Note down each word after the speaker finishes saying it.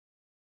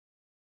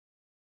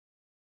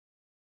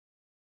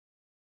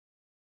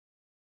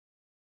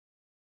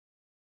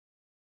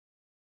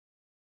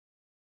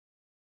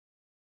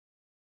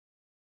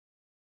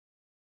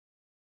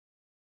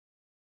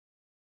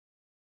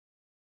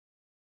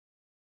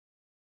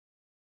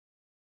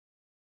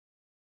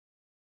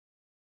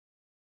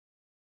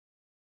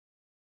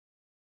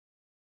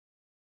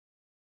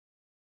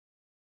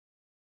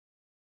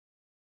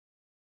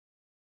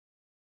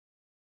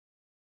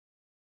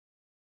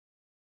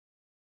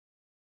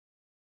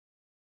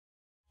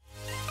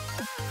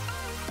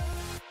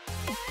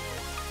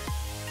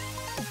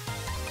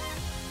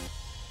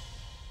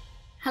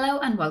Hello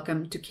and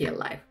welcome to CAEL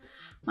Live.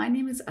 My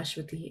name is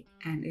Ashwati,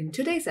 and in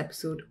today's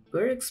episode,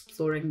 we're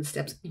exploring the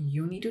steps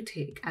you need to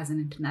take as an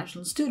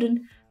international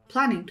student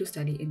planning to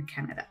study in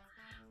Canada.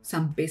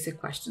 Some basic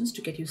questions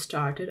to get you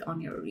started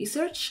on your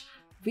research.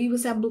 We've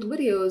assembled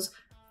videos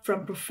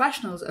from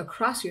professionals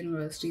across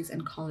universities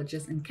and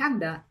colleges in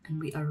Canada,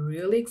 and we are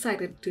really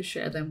excited to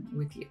share them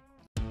with you.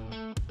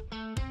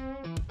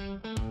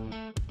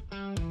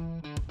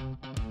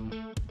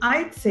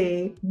 I'd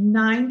say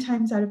 9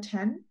 times out of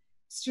 10,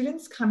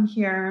 students come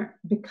here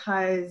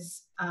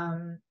because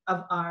come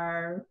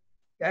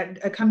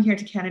here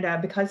to Canada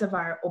because of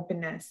our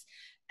openness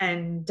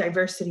and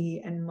diversity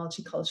and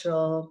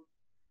multicultural.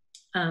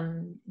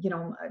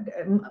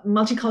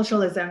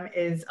 Multiculturalism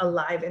is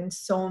alive in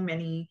so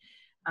many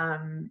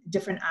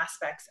different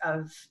aspects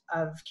of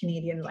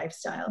Canadian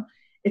lifestyle.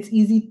 It's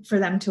easy for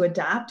them to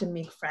adapt and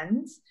make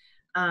friends.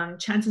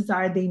 Chances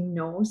are they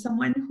know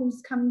someone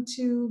who's come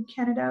to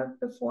Canada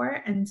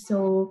before, and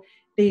so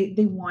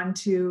they want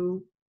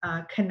to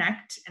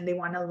connect and they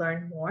want to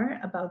learn more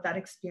about that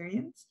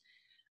experience.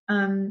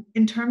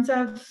 In terms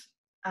of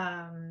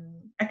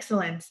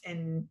excellence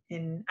in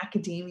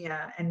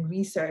academia and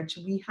research,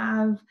 we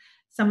have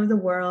some of the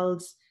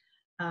world's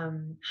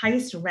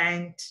highest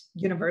ranked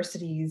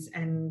universities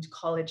and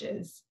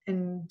colleges,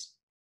 and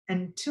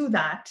to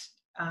that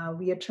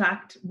we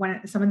attract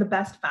some of the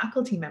best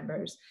faculty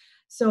members.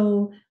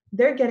 So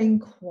they're getting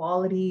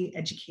quality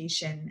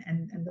education,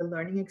 and the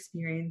learning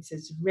experience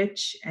is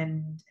rich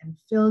and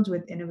filled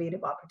with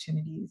innovative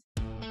opportunities.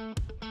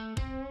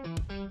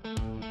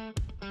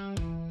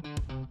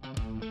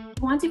 You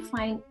want to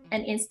find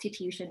an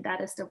institution that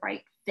is the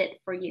right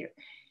fit for you.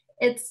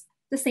 It's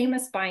the same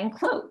as buying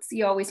clothes.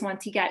 You always want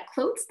to get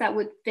clothes that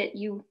would fit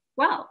you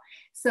well.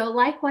 So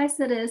likewise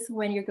it is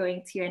when you're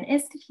going to an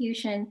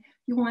institution.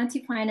 You want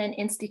to find an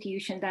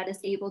institution that is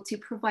able to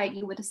provide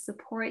you with the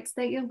supports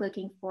that you're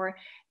looking for,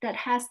 that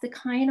has the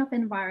kind of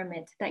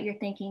environment that you're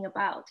thinking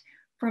about.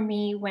 For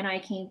me, when I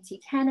came to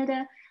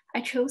Canada,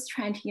 I chose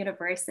Trent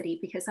University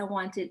because I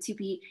wanted to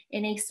be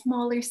in a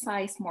smaller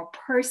size, more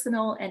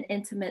personal and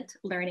intimate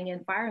learning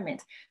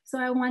environment. So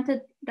I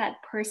wanted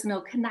that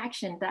personal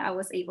connection that I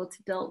was able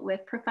to build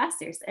with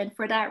professors. And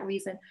for that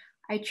reason,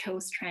 I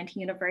chose Trent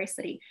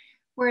University.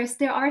 Whereas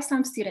there are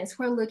some students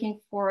who are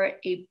looking for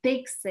a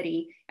big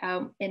city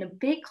in a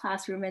big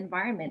classroom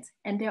environment.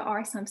 And there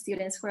are some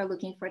students who are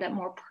looking for that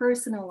more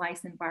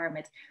personalized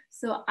environment.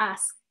 So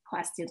ask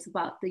questions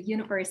about the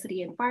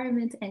university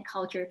environment and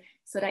culture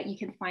so that you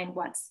can find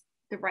what's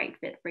the right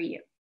fit for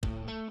you.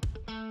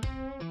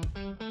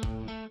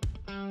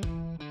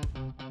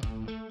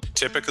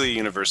 Typically,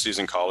 universities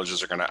and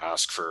colleges are going to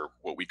ask for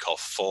what we call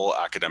full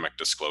academic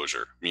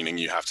disclosure, meaning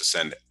you have to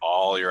send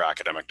all your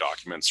academic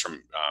documents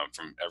from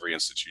every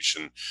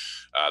institution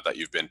that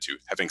you've been to.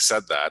 Having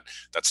said that,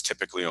 that's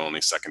typically only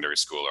secondary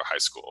school or high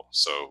school.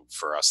 So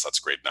for us, that's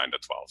grade 9 to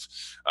 12.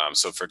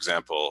 So for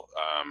example,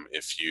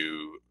 if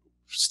you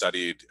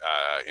studied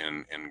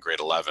in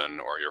grade 11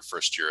 or your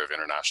first year of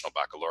international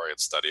baccalaureate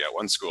study at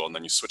one school and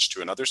then you switch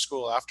to another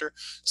school after,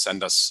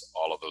 send us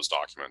all of those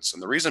documents.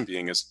 And the reason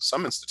being is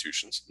some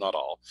institutions, not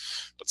all,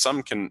 but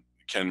some can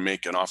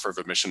make an offer of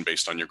admission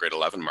based on your grade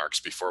 11 marks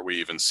before we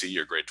even see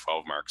your grade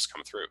 12 marks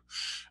come through.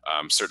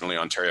 Certainly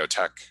Ontario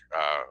Tech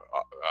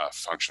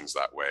functions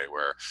that way,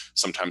 where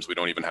sometimes we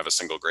don't even have a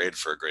single grade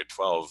for a grade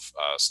 12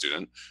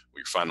 student,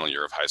 your final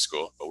year of high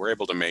school, but we're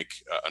able to make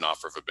an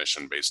offer of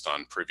admission based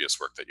on previous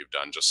work that you've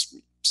done, just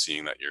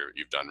seeing that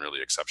you've done really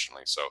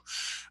exceptionally. So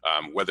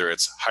whether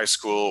it's high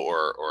school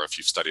or if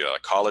you've studied at a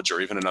college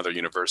or even another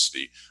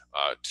university,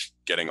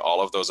 getting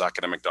all of those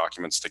academic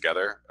documents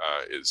together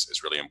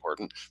is really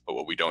important. But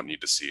what we don't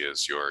need to see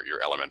is your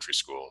elementary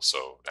school.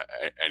 So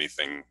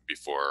anything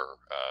before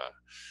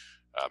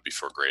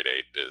grade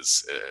 8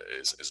 is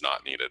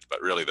not needed.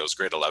 But really those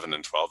grade 11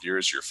 and 12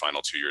 years, your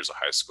final 2 years of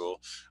high school,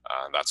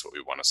 that's what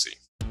we want to see.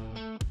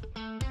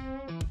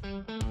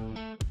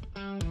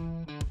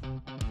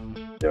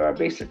 There are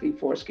basically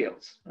 4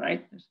 skills,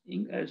 right?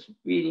 There's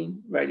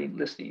reading, writing,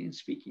 listening, and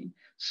speaking.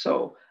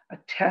 So a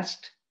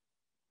test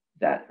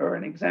or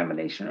an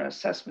examination or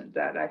assessment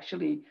that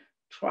actually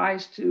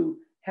tries to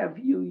have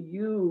you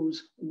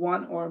use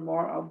one or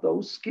more of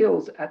those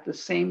skills at the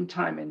same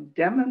time and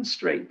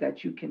demonstrate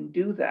that you can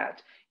do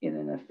that in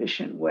an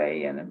efficient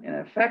way and an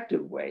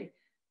effective way,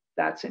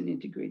 that's an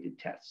integrated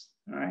test,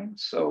 all right?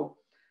 So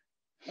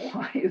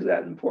why is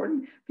that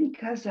important?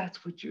 Because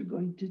that's what you're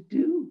going to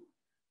do.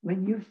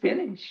 When you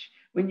finish,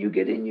 when you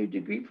get in your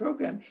degree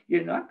program,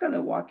 you're not going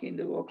to walk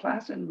into a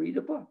class and read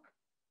a book,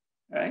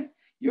 right?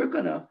 You're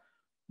going to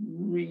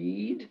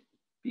read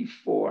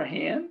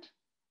beforehand.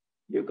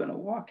 You're going to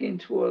walk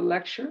into a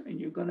lecture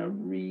and you're going to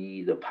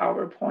read a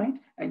PowerPoint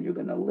and you're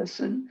going to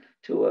listen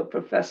to a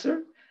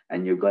professor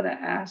and you're going to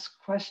ask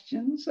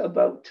questions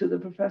to the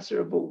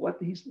professor about what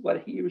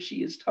he or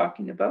she is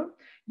talking about.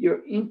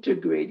 You're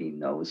integrating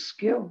those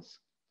skills.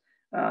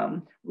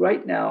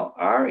 Right now,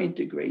 our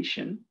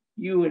integration,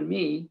 you and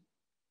me,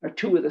 are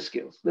 2 of the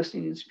skills,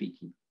 listening and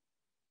speaking,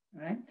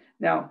 right?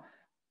 Now,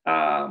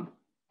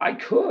 I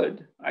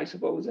could, I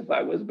suppose, if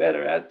I was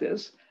better at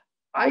this,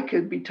 I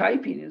could be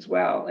typing as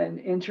well and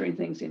entering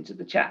things into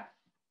the chat,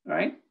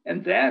 right?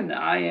 And then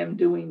I am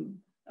doing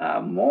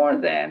more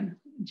than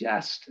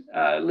just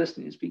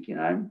listening and speaking.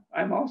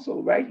 I'm also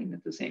writing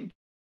at the same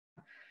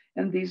time.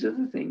 And these are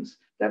the things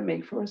that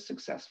make for a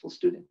successful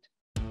student.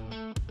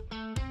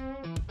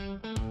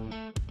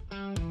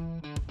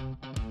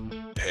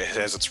 It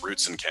has its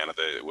roots in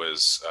Canada. It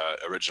was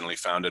originally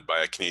founded by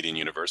a Canadian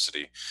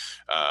university,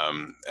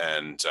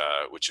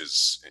 which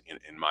is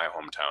in my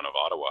hometown of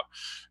Ottawa.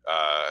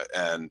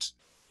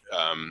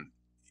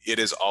 It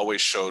has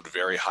always showed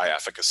very high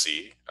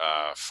efficacy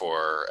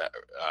for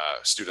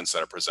students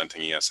that are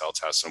presenting ESL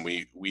tests. And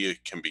we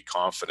can be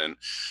confident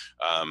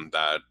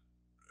that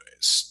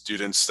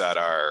students that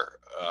are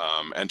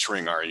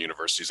entering our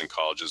universities and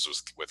colleges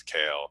with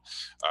CAEL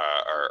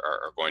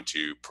are going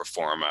to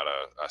perform at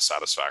a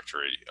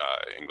satisfactory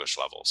English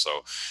level.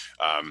 So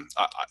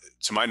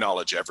to my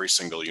knowledge, every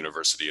single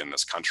university in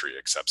this country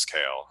accepts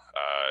CAEL.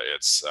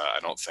 I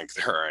don't think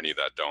there are any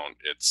that don't.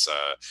 It's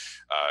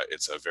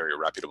a very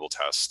reputable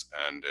test,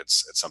 and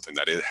it's something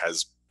that it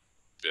has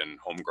been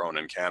homegrown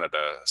in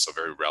Canada, so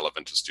very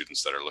relevant to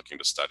students that are looking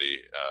to study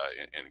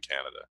in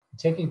Canada.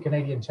 Taking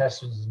Canadian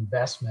tests is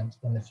investment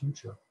in the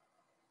future.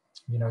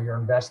 You know, you're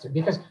invested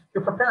because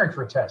you're preparing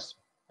for a test,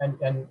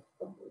 and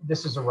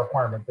this is a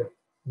requirement that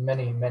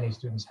many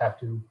students have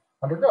to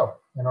undergo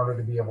in order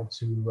to be able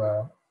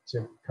to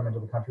come into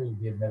the country,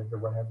 be admitted or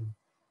whatever.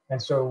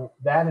 And so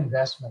that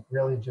investment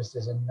really just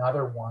is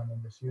another one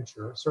in the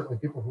future. Certainly,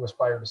 people who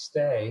aspire to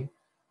stay,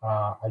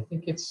 I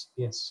think it's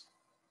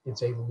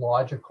a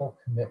logical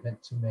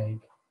commitment to make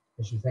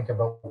as you think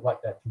about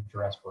what that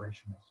future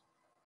aspiration is.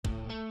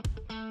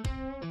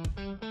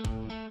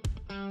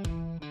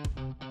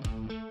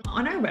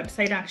 On our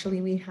website,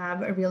 actually, we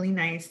have a really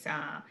nice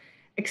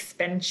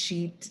expense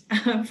sheet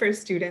for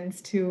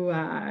students to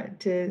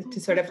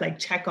sort of like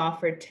check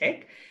off or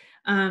tick.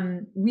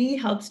 We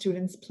help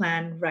students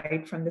plan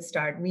right from the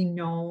start. We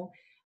know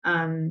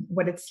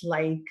what it's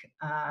like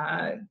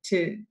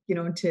to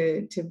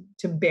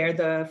bear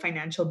the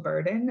financial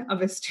burden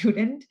of a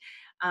student.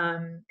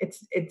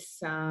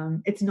 It's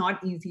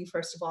not easy,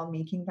 first of all,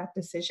 making that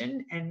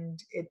decision,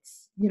 and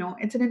it's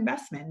an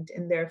investment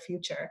in their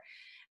future.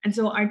 And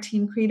so our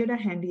team created a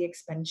handy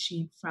expense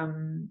sheet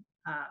from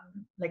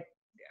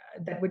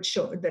that would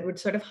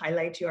sort of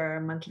highlight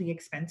your monthly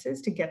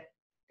expenses to get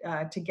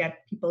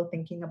people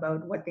thinking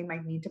about what they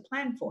might need to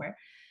plan for.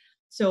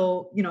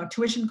 So,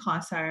 tuition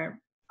costs are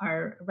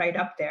right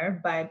up there,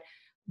 but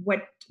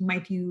what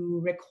might you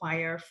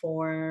require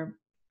for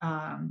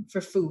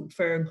food,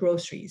 for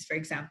groceries, for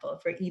example,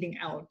 for eating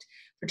out,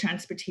 for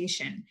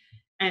transportation?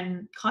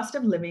 And cost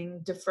of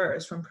living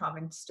differs from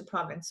province to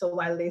province. So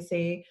while they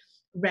say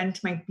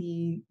rent might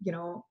be,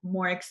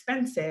 more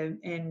expensive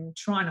in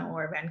Toronto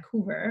or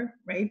Vancouver,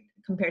 right,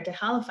 compared to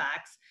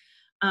Halifax,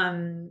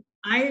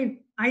 I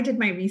did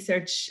my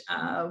research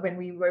when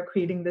we were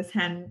creating this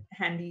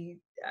handy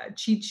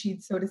cheat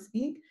sheet, so to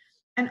speak,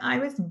 and I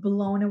was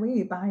blown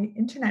away by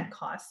internet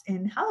costs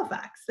in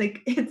Halifax.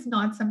 Like, it's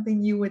not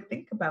something you would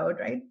think about,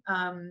 right?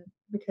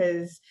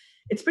 Because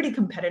it's pretty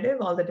competitive,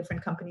 all the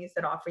different companies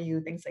that offer you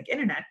things like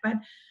internet. But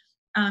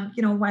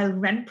while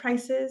rent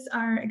prices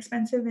are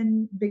expensive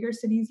in bigger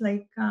cities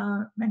like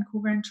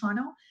Vancouver and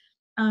Toronto,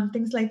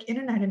 things like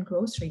internet and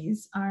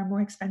groceries are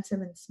more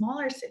expensive in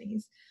smaller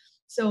cities.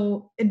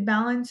 So it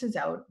balances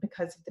out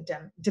because of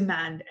the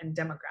demand and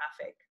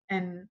demographic.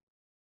 And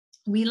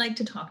we like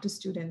to talk to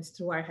students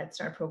through our Head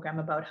Start program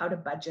about how to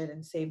budget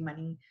and save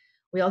money.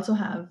 We also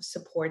have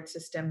support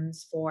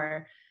systems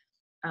for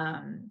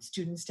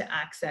students to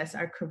access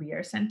our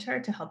career center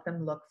to help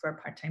them look for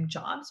part-time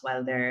jobs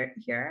while they're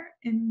here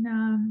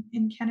in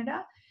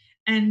Canada.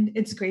 And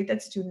it's great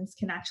that students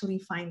can actually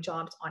find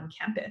jobs on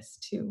campus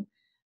too.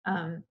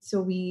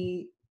 So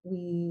we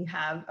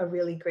have a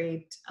really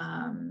great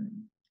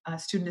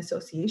student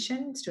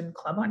association, student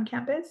club on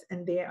campus,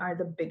 and they are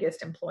the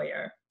biggest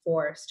employer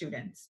for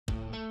students.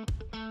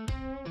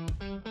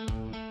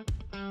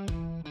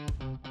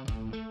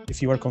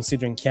 If you are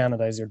considering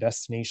Canada as your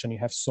destination, you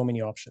have so many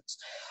options.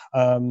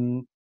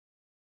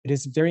 It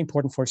is very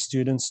important for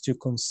students to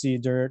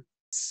consider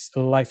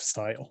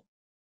lifestyle,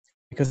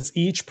 because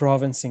each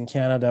province in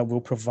Canada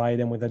will provide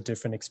them with a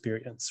different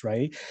experience,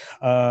 right?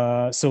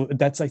 So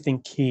that's, I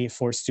think, key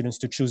for students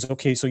to choose.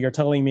 Okay, so you're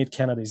telling me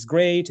Canada is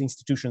great,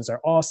 institutions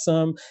are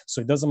awesome, so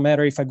it doesn't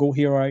matter if I go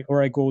here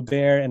or I go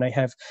there, and I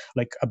have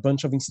like a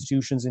bunch of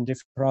institutions in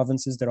different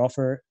provinces that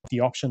offer the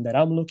option that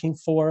I'm looking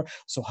for.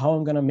 So how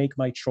I'm gonna make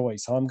my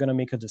choice, how I'm gonna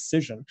make a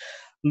decision.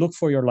 Look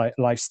for your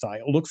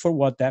lifestyle. Look for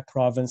what that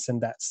province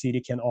and that city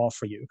can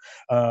offer you.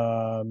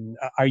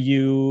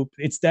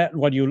 It's that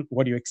what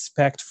you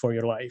expect for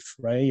your life,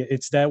 right?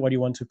 It's that what you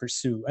want to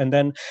pursue. And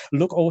then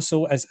look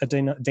also, as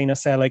Dana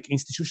said, like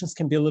institutions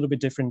can be a little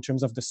bit different in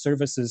terms of the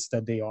services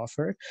that they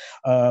offer.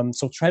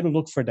 So try to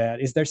look for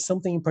that. Is there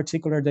something in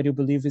particular that you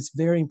believe is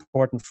very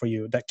important for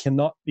you that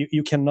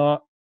you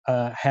cannot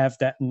have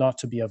that not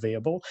to be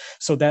available.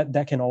 So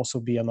that can also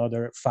be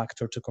another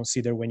factor to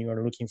consider when you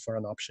are looking for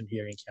an option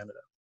here in Canada.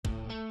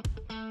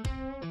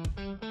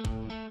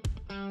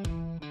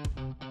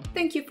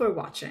 Thank you for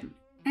watching,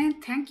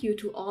 and thank you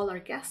to all our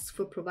guests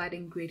for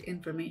providing great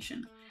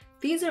information.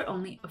 These are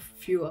only a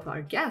few of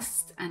our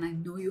guests, and I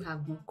know you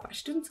have more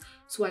questions,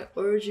 so I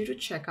urge you to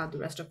check out the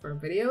rest of our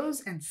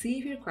videos and see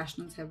if your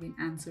questions have been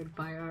answered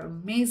by our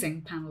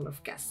amazing panel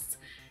of guests.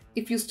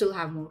 If you still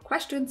have more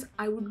questions,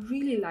 I would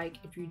really like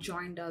if you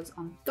joined us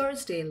on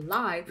Thursday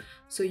live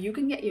so you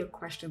can get your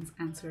questions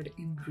answered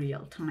in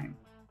real time.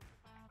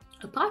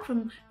 Apart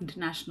from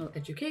international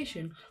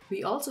education,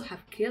 we also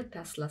have CAEL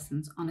test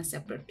lessons on a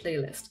separate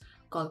playlist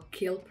called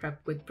CAEL Prep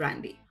with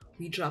Brandy.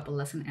 We drop a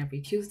lesson every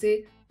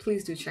Tuesday.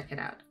 Please do check it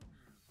out.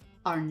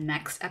 Our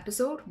next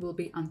episode will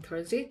be on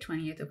Thursday,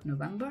 28th of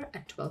November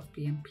at 12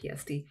 p.m.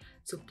 PST.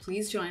 So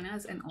please join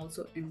us and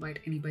also invite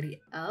anybody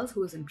else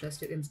who is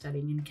interested in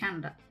studying in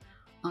Canada.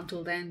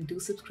 Until then, do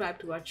subscribe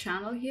to our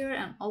channel here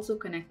and also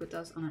connect with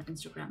us on our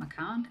Instagram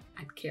account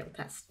at CAEL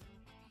Test.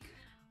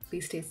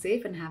 Please stay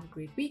safe and have a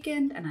great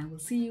weekend, and I will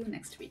see you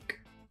next week.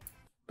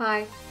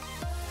 Bye.